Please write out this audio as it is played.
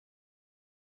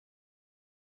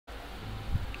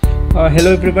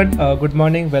Hello everyone, good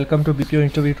morning, welcome to BPO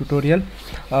interview tutorial.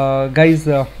 Guys,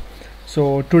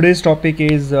 so today's topic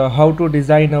is how to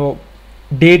design a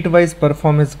date-wise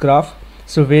performance graph.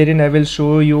 So wherein I will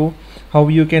show you how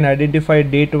you can identify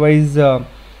date-wise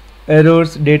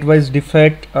errors, date-wise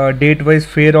defect, date-wise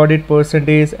fair audit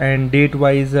percentage and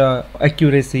date-wise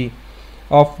accuracy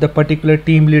of the particular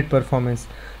team lead performance.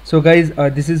 So guys,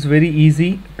 this is very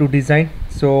easy to design.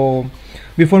 So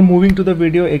before moving to the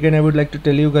video, again I would like to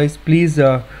tell you guys, please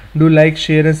do like,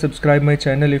 share and subscribe my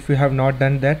channel if you have not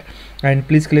done that, and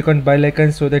please click on bell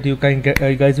icon so that you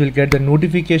guys will get the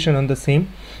notification on the same.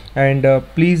 And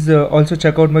please also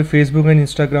check out my Facebook and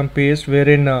Instagram page,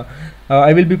 wherein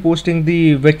I will be posting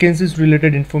the vacancies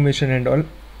related information and all.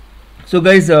 So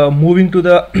guys, moving to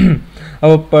the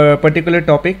our particular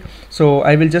topic, so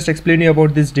I will just explain you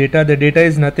about this data. The data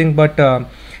is nothing but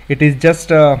it is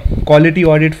just a quality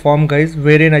audit form, guys,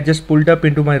 wherein I just pulled up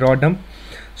into my raw dump.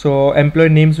 So employee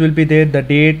names will be there, the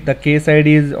date, the case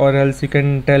IDs, or else you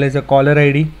can tell as a caller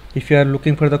ID if you are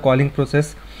looking for the calling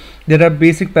process. There are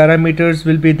basic parameters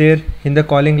will be there in the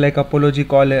calling, like apology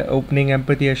call, opening,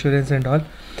 empathy, assurance and all.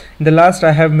 In the last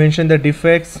I have mentioned the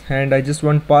defects, and I just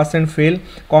want pass and fail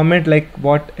comment, like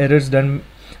what errors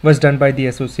was done by the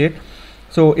associate.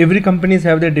 So every companies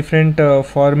have their different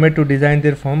format to design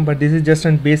their form, but this is just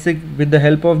a basic. With the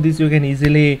help of this you can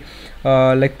easily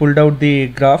like pulled out the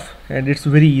graph, and it's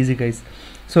very easy, guys.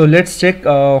 So let's check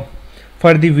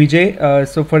for the Vijay.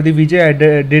 So for the Vijay I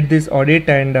did this audit,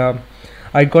 and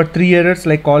I got 3 errors,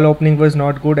 like call opening was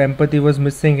not good, empathy was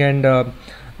missing, and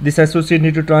this associate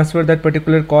need to transfer that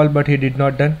particular call, but he did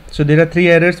not done. So there are 3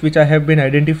 errors which I have been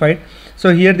identified.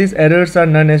 So here these errors are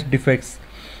known as defects.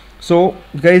 So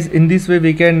guys, in this way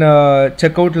we can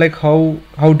check out like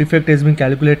how defect has been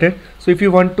calculated. So if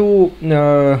you want to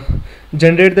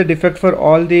generate the defect for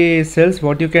all the cells,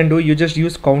 what you can do, you just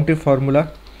use COUNTIF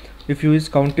formula. If you use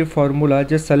COUNTIF formula,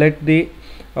 just select the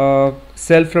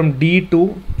cell from D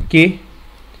to K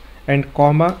and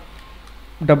comma,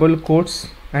 double quotes,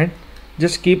 and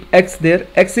just keep X there.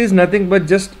 X is nothing but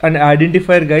just an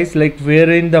identifier, guys, like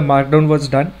wherein the markdown was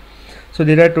done. So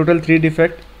there are total 3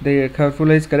 defects. The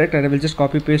formula is correct, and I will just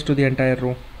copy paste to the entire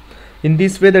row. In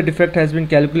this way the defect has been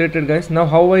calculated, guys. Now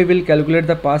how I will calculate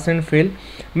the pass and fail?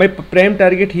 My prime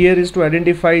target here is to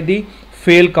identify the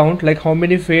fail count, like how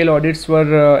many fail audits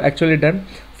were actually done.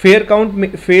 Fail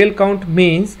count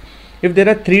means if there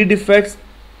are 3 defects,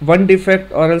 1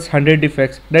 defect, or else 100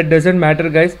 defects, that doesn't matter,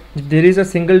 guys. If there is a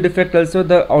single defect also,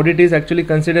 the audit is actually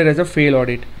considered as a fail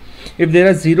audit. If there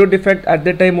are 0 defect at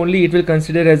that time only, it will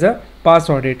consider as a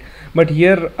pass audit. But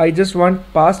here I just want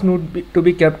pass need to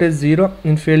be kept as 0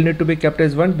 and fail need to be kept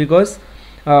as 1, because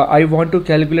I want to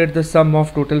calculate the sum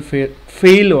of total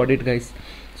fail audit, guys.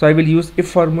 So I will use if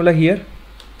formula here.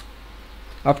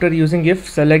 After using if,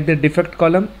 select the defect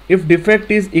column. If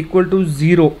defect is equal to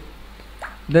 0,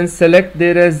 then select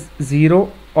there as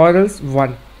 0 or else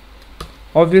 1.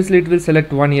 Obviously it will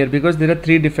select 1 here because there are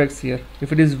 3 defects here.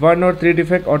 If it is 1 or 3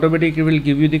 defect, automatically it will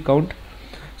give you the count.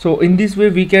 So in this way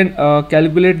we can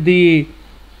calculate the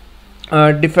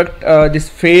defect, this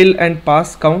fail and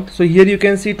pass count. So here you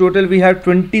can see total we have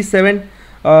 27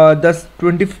 thus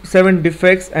 27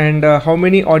 defects, and how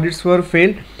many audits were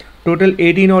failed? Total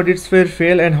 18 audits were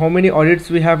failed. And how many audits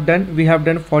we have done? We have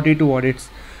done 42 audits.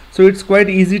 So it's quite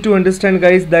easy to understand,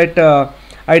 guys, that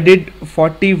I did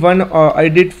 42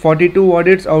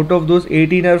 audits. Out of those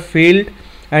 18 are failed,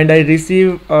 and I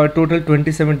receive total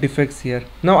 27 defects here.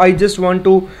 Now I just want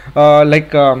to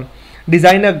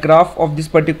design a graph of this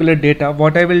particular data.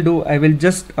 What I will do, I will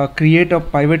just create a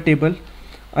pivot table.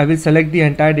 I will select the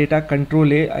entire data,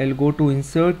 Control A. I will go to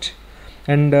insert,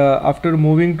 and after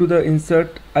moving to the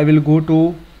insert, I will go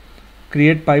to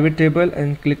create pivot table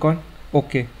and click on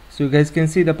OK. So you guys can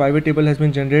see the pivot table has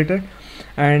been generated,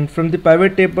 and from the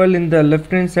pivot table in the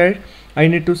left hand side I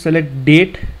need to select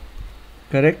date.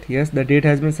 Correct, yes, the date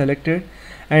has been selected,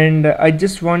 and I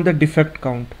just want the defect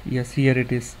count. Yes, here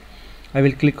it is. I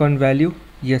will click on value.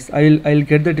 Yes, I'll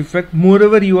get the defect.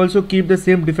 Moreover, you also keep the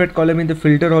same defect column in the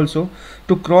filter also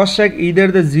to cross check either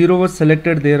the 0 was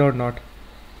selected there or not.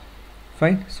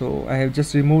 Fine. So I have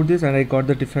just removed this and I got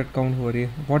the defect count over here.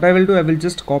 What I will do, I will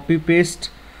just copy paste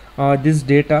this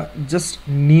data just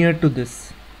near to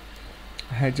this.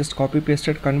 I had just copy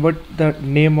pasted, convert the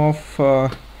name of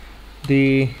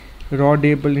the raw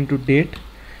table into date,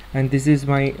 and this is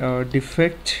my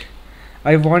defect.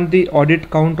 I want the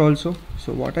audit count also.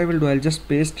 So what I will do, I'll just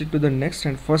paste it to the next,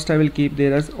 and first I will keep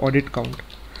there as audit count.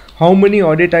 How many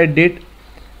audit I did,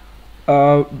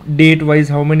 date wise,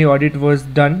 how many audit was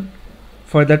done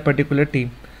for that particular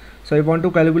team. So I want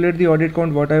to calculate the audit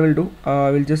count. What I will do, I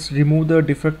will just remove the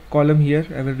defect column here.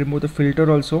 I will remove the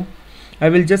filter also. I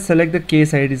will just select the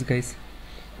case IDs, guys.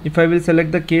 If I will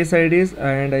select the case IDs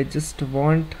and I just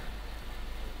want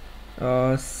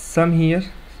sum here,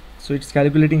 so it's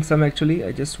calculating sum actually.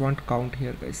 I just want count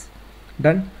here, guys.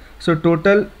 Done. So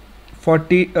total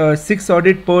 46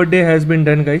 audit per day has been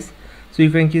done, guys. So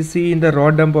if you can see in the raw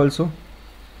dump also,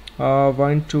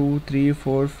 1 2 3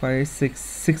 4 5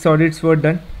 6 audits were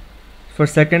done. For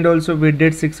second also we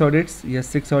did 6 audits. Yes,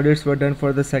 6 audits were done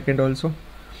for the second also.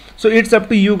 So it's up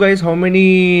to you guys how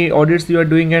many audits you are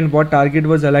doing and what target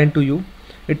was aligned to you.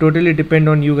 It totally depend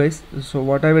on you guys. So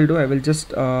what I will do, I will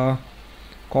just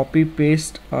copy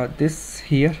paste this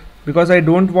here, because I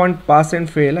don't want pass and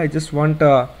fail. I just want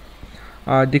the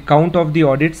count of the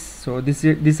audits. So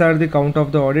these are the count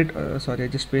of the audit. Sorry, I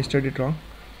just pasted it wrong.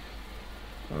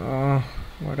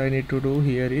 What I need to do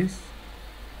here is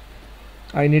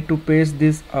I need to paste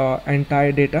this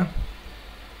entire data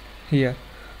here.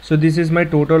 So this is my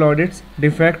total audits.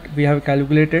 Defect we have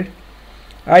calculated.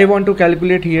 I want to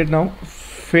calculate here now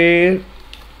fair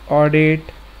audit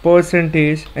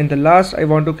percentage, and the last I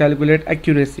want to calculate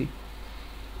accuracy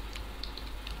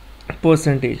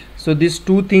percentage. So these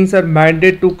two things are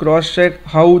mandated to cross check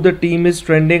how the team is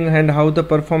trending and how the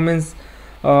performance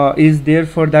is there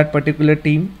for that particular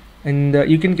team. And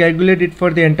you can calculate it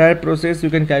for the entire process.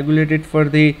 You can calculate it for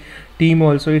the team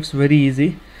also. It's very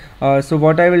easy. So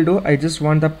what I will do, I just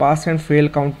want the pass and fail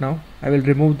count now. I will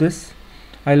remove this.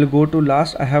 I will go to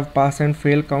last. I have pass and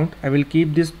fail count. I will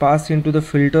keep this pass into the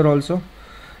filter also,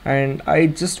 and I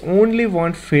just only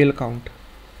want fail count.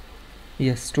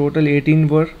 Yes, total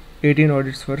 18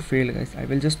 audits were fail, guys. I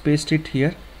will just paste it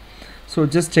here. So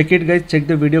just check it, guys. Check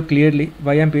the video clearly.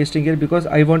 Why I'm pasting here, because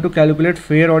I want to calculate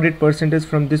fair audit percentage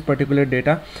from this particular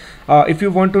data. If you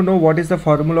want to know what is the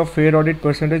formula of fair audit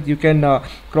percentage, you can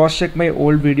cross check my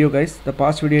old video, guys, the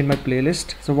past video in my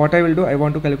playlist. So what I will do, I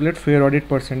want to calculate fair audit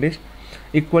percentage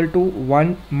equal to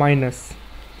 1 minus.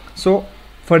 So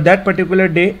for that particular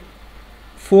day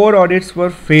 4 audits were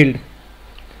failed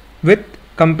with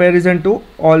comparison to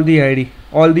all the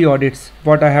audits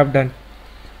what I have done.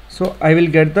 So I will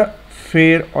get the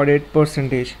fair audit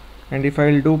percentage, and if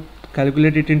I will do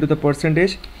calculate it into the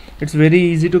percentage, it's very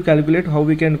easy to calculate. How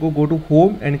we can go to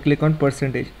home and click on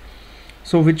percentage.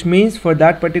 So which means for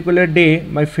that particular day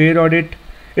my fair audit,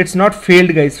 it's not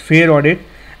failed, guys, fair audit.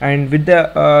 And with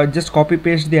the just copy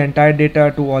paste the entire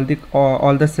data to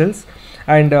all the cells,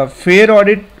 and fair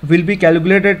audit will be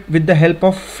calculated with the help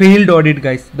of failed audit,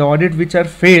 guys. The audit which are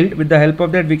failed, with the help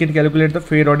of that we can calculate the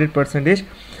fair audit percentage.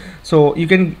 So you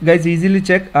can, guys, easily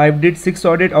check. I did 6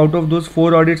 audit, out of those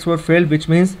 4 audits were failed, which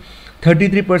means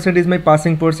 33% is my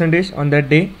passing percentage on that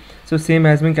day. So same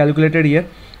has been calculated here.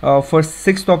 For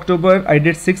 6th October I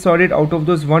did 6 audit, out of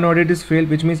those 1 audit is failed,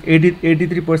 which means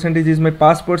 83% is my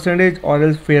pass percentage or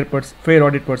else fair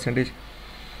audit percentage.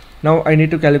 Now I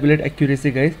need to calculate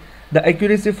accuracy, guys. The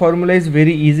accuracy formula is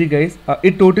very easy, guys.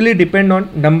 It totally depend on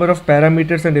number of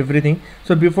parameters and everything.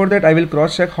 So before that I will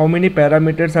cross check how many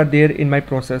parameters are there in my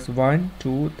process. 1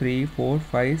 2 3 4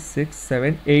 5 6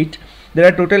 7 8. There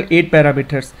are total 8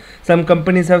 parameters. Some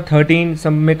companies have 13,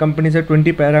 some companies have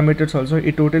 20 parameters also.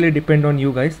 It totally depend on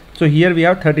you, guys. So here we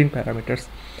have 13 parameters.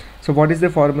 So what is the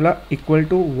formula? Equal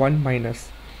to 1 minus.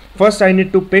 First I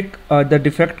need to pick the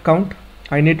defect count.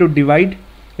 I need to divide.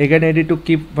 Again I need to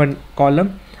keep one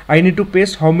column. I need to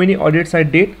paste how many audits I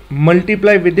did,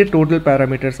 multiply with the total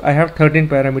parameters. I have 13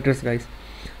 parameters, guys.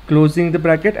 Closing the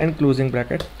bracket and closing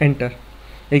bracket, enter.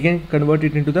 Again convert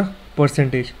it into the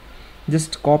percentage.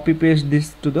 Just copy paste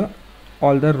this to the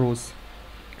all the rows,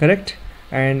 correct?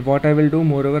 And what I will do,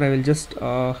 moreover, I will just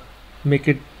make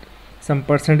it some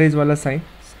percentage wala sign,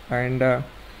 and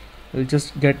we'll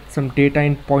just get some data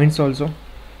in points also.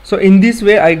 So in this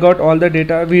way I got all the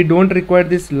data. We don't require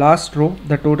this last row,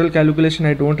 the total calculation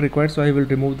I don't require, so I will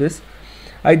remove this.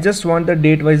 I just want the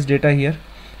date wise data here.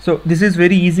 So this is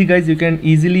very easy, guys. You can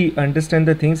easily understand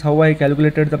the things how I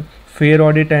calculated the fair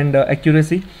audit and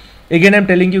accuracy. Again I'm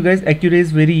telling you, guys, accuracy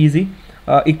is very easy.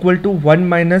 Equal to 1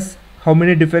 minus how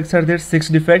many defects are there, 6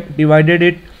 defect,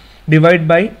 divide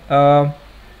by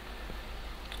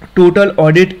total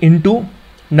audit into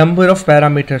number of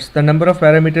parameters. The number of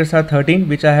parameters are 13,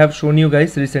 which I have shown you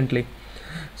guys recently.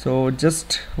 So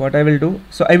just what I will do,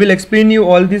 so I will explain you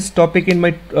all this topic in my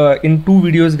in 2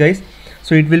 videos, guys,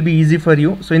 so it will be easy for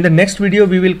you. So in the next video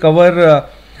we will cover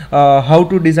how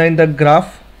to design the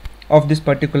graph of this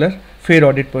particular fair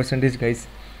audit percentage, guys.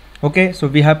 Okay, so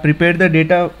we have prepared the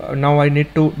data. Now I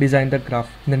need to design the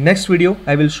graph. In the next video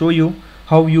I will show you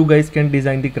how you guys can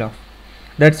design the graph.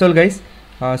 That's all, guys.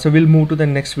 So we'll move to the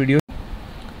next video.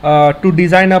 To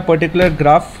design a particular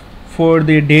graph for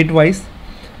the date wise,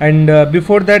 and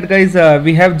before that guys,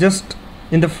 we have just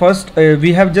in the first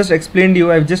we have just explained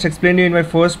you I've just explained you in my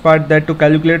first part that to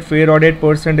calculate fair audit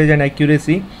percentage and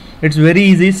accuracy, it's very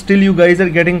easy. Still you guys are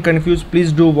getting confused,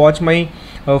 please do watch my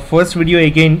first video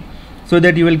again so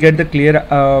that you will get the clear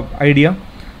idea.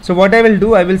 So what I will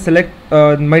do, I will select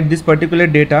this particular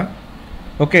data.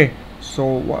 Okay,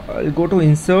 so I'll go to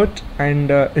insert and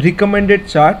recommended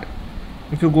chart.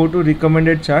 If you go to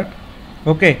recommended chart,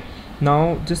 okay,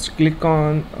 now just click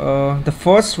on the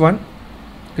first one,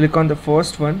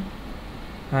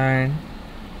 and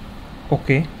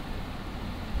okay,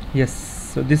 yes,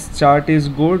 so this chart is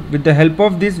good. With the help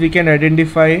of this we can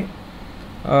identify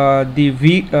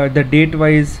the date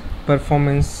wise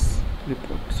performance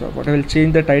report. So what I will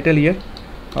change the title here,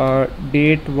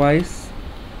 date wise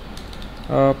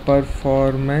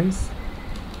performance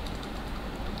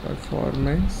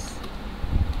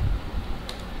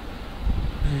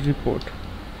report.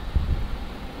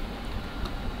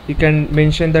 You can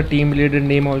mention the team leader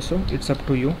name also, it's up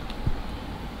to you.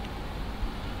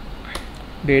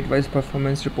 Date wise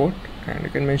performance report, and you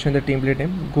can mention the team leader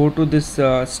name. Go to this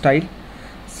style,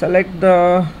 select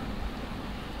the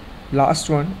last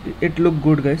one. It look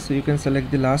good guys, so you can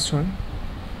select the last one.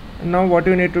 And now what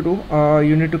you need to do,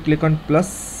 you need to click on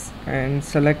plus and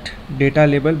select data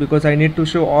label, because I need to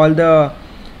show all the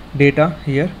data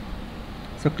here.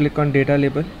 So click on data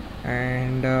label,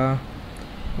 and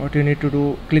what you need to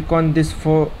do, click on this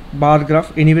for bar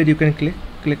graph. Anywhere you can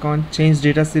click on change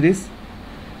data series.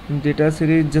 In data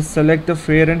series, just select the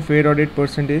fair and fair audit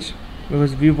percentage,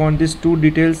 because we want these two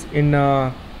details in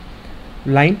a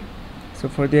line. So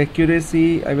for the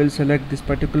accuracy, I will select this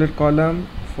particular column.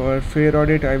 For fair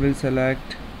audit, I will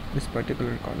select this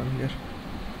particular column here.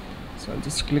 So I'll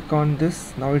just click on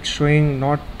this. Now it's showing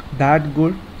not that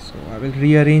good, so I will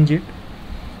rearrange it.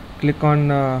 Click on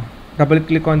double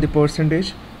click on the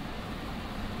percentage,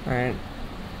 and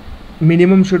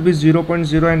minimum should be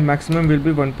 0.0 and maximum will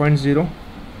be 1.0.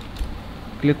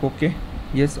 Click OK.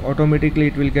 Yes, automatically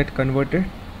it will get converted.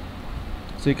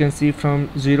 So you can see from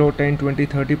 0, 10, 20,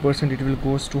 30% it will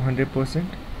goes to 100%.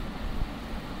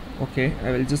 Okay,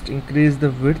 I will just increase the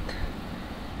width.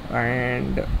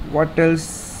 And what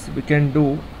else we can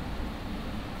do,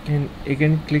 can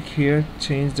again click here,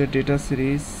 change the data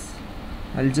series.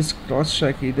 I'll just cross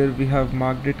check either we have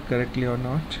marked it correctly or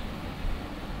not.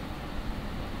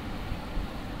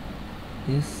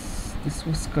 Yes, this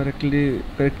was correctly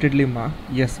marked.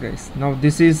 Yes guys, now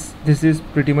this is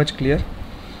pretty much clear.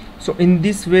 So in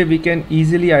this way we can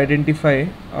easily identify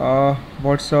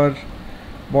what's our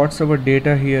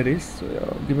data here is. So,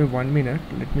 give me 1 minute,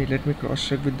 let me cross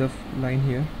check with the line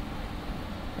here.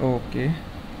 Okay,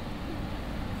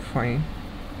 fine,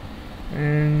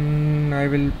 and I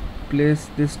will place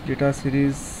this data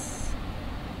series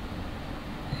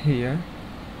here.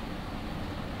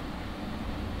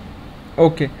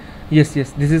 Okay, yes,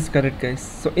 this is correct guys.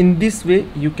 So in this way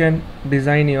you can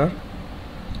design your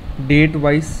date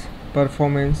wise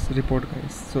performance report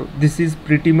guys. So this is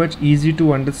pretty much easy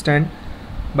to understand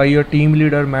by your team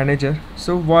lead or manager.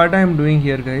 So what I am doing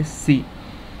here guys, see,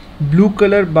 blue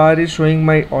color bar is showing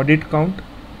my audit count,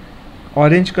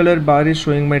 orange color bar is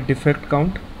showing my defect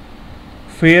count,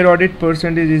 fair audit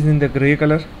percentage is in the gray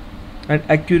color, and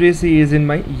accuracy is in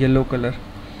my yellow color.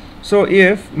 So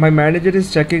if my manager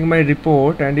is checking my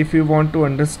report, and if you want to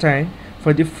understand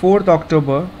for the 4th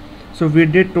October, so we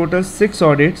did total 6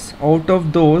 audits. Out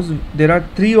of those there are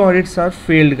 3 audits are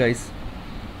failed guys.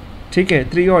 Okay,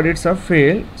 3 audits are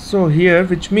failed. So here,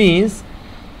 which means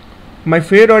my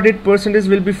fair audit percentage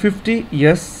will be 50.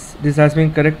 Yes, this has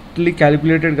been correctly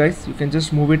calculated guys. You can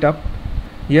just move it up.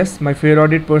 Yes, my fair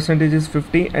audit percentage is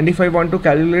 50, and if I want to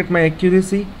calculate my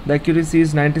accuracy, the accuracy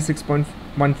is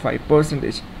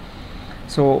 96.15%.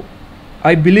 So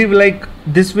I believe like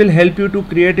this will help you to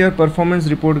create your performance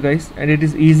report guys, and it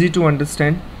is easy to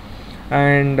understand,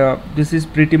 and this is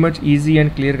pretty much easy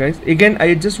and clear guys. Again,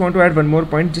 I just want to add one more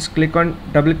point. Just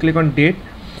double click on date,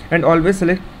 and always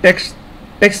select text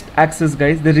axis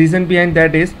guys. The reason behind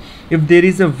that is, if there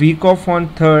is a week off on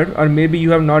 3rd, or maybe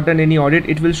you have not done any audit,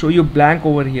 it will show you blank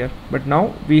over here, but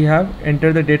now we have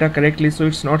entered the data correctly, so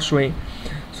it's not showing.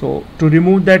 So to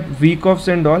remove that week offs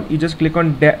and all, you just click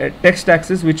on text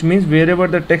axis, which means wherever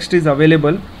the text is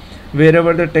available,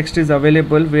 wherever the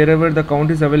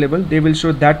count is available, they will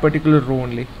show that particular row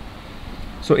only.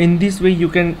 So in this way you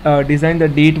can design the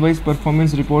date wise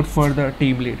performance report for the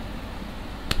team lead.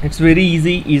 It's very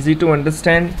easy to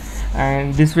understand,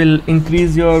 and this will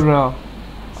increase your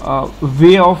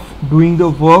way of doing the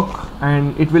work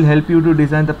and it will help you to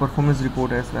design the performance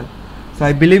report as well. So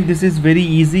I believe this is very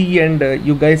easy, and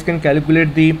you guys can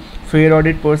calculate the fair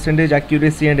audit percentage,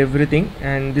 accuracy and everything,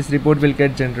 and this report will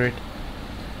get generated.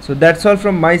 So that's all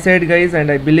from my side, guys, and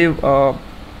I believe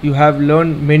you have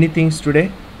learned many things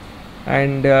today,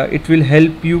 and it will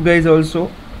help you guys also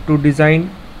to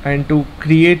design and to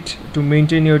create, to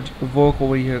maintain your work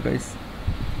over here, guys.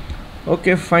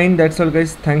 Okay, fine, that's all,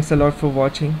 guys. Thanks a lot for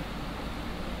watching,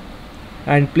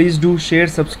 and please do share,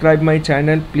 subscribe my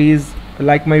channel, please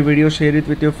like my video, share it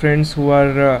with your friends who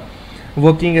are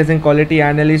working as a quality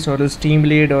analyst or as team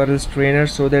lead or as trainer,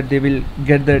 so that they will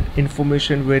get that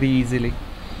information very easily.